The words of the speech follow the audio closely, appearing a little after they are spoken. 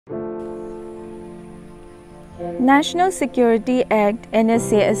National Security Act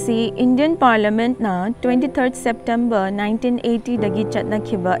NSA asi Indian Parliament na 23rd September 1980 dagi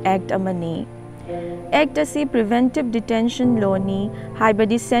chatnakhiba Act amani. Act asi preventive detention law ni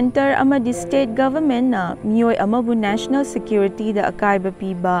haibadi center amadi state government na miyoi amabu national security da akaiba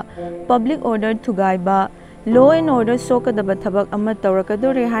piba public order thugaiba law and order sokadaba thabak ama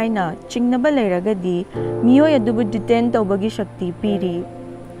tawrakadore haina chingnaba leiragadi miyoi adubu detain tawbagi shakti piri.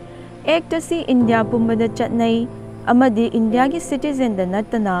 Act asi India pumbada chatnai amadi India ki citizen da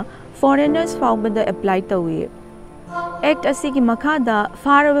natana foreigners faubada apply tawi. Act asi ki makhada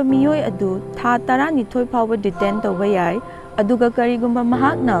faraba miyoi adu tha tara nithoi fauba detain tawa yai aduga karigumba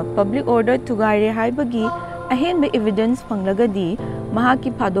mahakna public order thugaire haibagi ahenba evidence panglagadi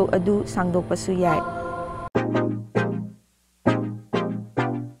mahaki phadok adu sangdokpasu yai.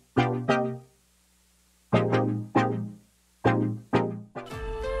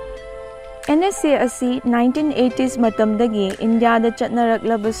 NSA asi 1980s matamdagi India da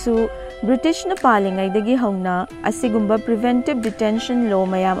chatnaraklabasu British na palingai dagi hauna asigumba preventive detention law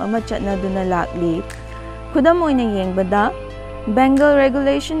mayam ama chatnaduna lakli. Khudam oina yengbada Bengal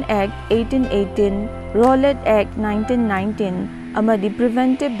Regulation Act 1818, Rowlatt Act 1919, amadi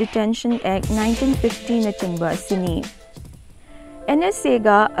Preventive Detention Act 1950 na chingba sini. NSA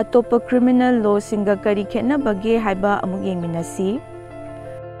ga atopa criminal law singa kari khetna bage haiba amuk yengminasi.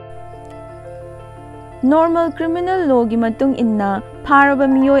 Normal criminal law gi matung inna pharaba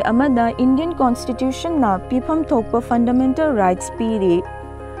miyoi amada Indian Constitution na pifam thokpa fundamental rights piri.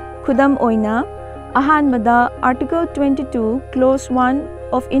 Khudam oina ahanbada Article 22 Clause 1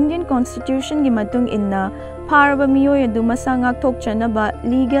 of Indian Constitution gi matung inna pharaba miyoi adu masa ngak thokchanaba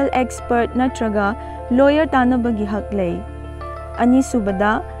legal expert natraga lawyer tanaba gi hak lei. Ani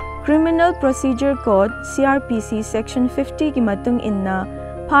subada Criminal Procedure Code CRPC Section 50 gi matung inna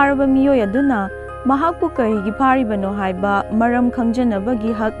pharaba miyoi aduna mahakpu karigi pharibano haiba maram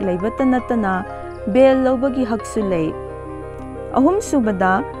khangjanabagi hak leibata natana bail lobagi haksu lei. Ahum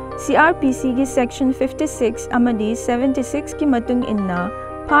subada CRPC gi Section 56 amadi 76 ki matung inna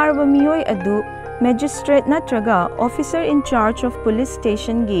pharaba miyoi adu magistrate natraga officer in charge of police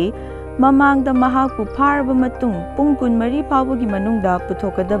station gi mamangda mahakpu pharaba matung pung kunmari pawagi manungda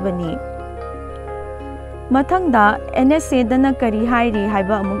puthokadabani. Mathangda NSA dana kari hairi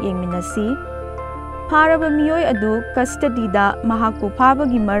haiba amuk yengminasi. Pharaba miyoi adu custody da mahakpu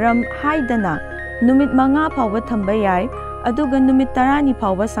phabagi maram haidana numit manga phawba thamba yai aduga numit tarani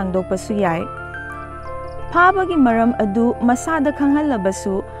phawba sangdokpasu yai. Phabagi maram adu masada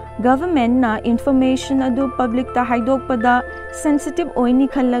khanghallabasu government na information adu public ta haidokpada sensitive oini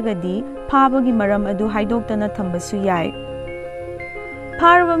khallagadi phabagi maram adu haidoktana thambasu yai.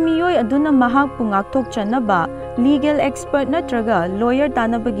 Pharaba miyoi aduna mahakpu ngakthokchanaba legal expert natraga lawyer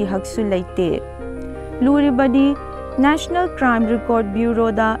tanabagi haksu leite. Luribadi National Crime Record Bureau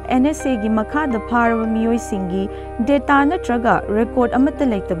da NSA gi makhada pharaba miyoi singi data natraga record amata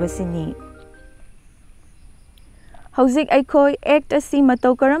leitabasini. Hauzik aikhoi act asi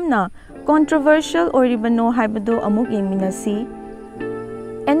matau karamna controversial oribano haibado amuk yengminasi.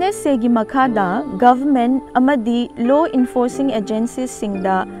 NSA gi makhada government amadi law enforcing agencies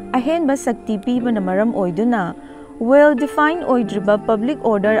singda ahenba sakti piba na maram oiduna well-defined oidriba public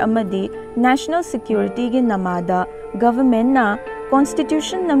order amadi national security gi namada government na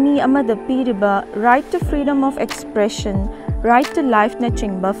constitution nami amada piriba right to freedom of expression, right to life na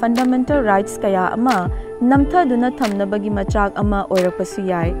chingba fundamental rights kaya ama namthaduna thamnabagi machak ama oirapasu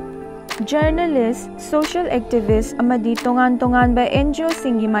yai. Journalists, social activists amadi tongan ba NGO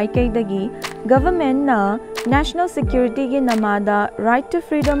singi maikaidagi government na national security gi namada right to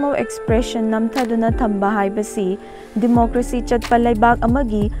freedom of expression namthaduna thamba haibasi democracy chatpa laibak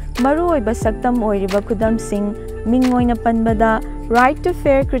amagi maruoiba saktam oiriba khudam sing mingoina panbada right to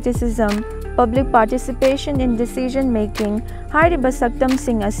fair criticism, public participation in decision making hariba saktam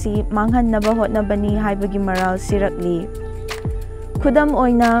sing asi manghannaba hotnabani haibagi maral sirakli. Khudam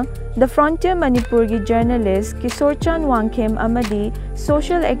oina the Frontier Manipuri journalist Kisorchan Wangkhem amadi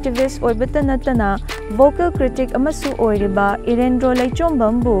social activist oibata natana vocal critic amasu oiriba Irendro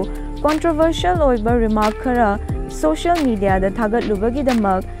Laichombambu controversial oiba remark khara social media da thagat lubagi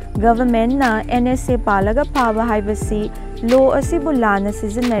damak government na NSA palaga phaba haibasi law asibu lana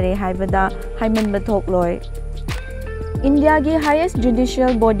sizinare haibada haiman bathokloi. India gi highest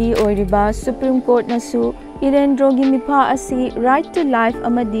judicial body oiriba Supreme Court nasu Irendro gi mipa asi right to life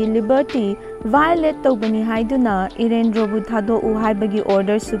amadi liberty violate tawbani haiduna Irendro bu thado u haibagi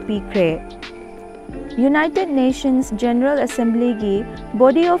order su pikre. United Nations General Assembly gi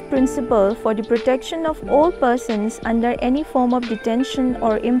body of principle for the protection of all persons under any form of detention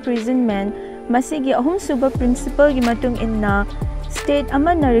or imprisonment Masigi ahumsuba principle gi matung inna state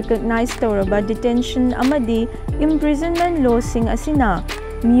amana recognize tawraba detention amadi imprisonment law sing asina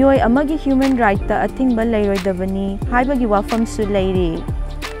miyoi amagi human right ta athingba leiroidabani haibagi wafam su leiri.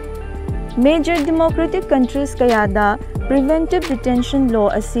 Major democratic countries kayada preventive detention law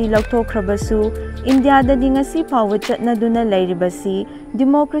asi lauthokhrabasu India da dingasi pawa chatna duna leiribasi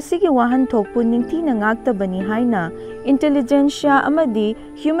democracy ki wahan thokpu ningthina ngaktabani haina intelligentsia amadi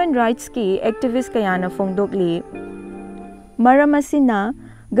human rights ki activist kayana phongdokli. Maram asina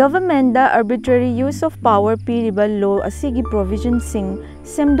government da arbitrary use of power piriba law asigi provision sing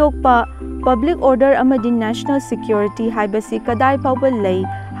semdokpa public order amadi national security haibasi kadai pawba lei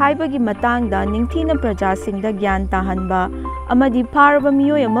haibagi matangda ningthina praja singda gyan tahanba amadi pharaba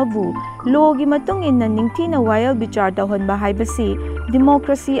miyoi amabu law gi matung inna ningthina wayal bichar tawhanba haibasi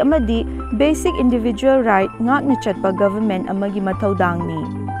democracy amadi basic individual right ngakna chatpa government amagi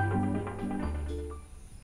mathaudangni.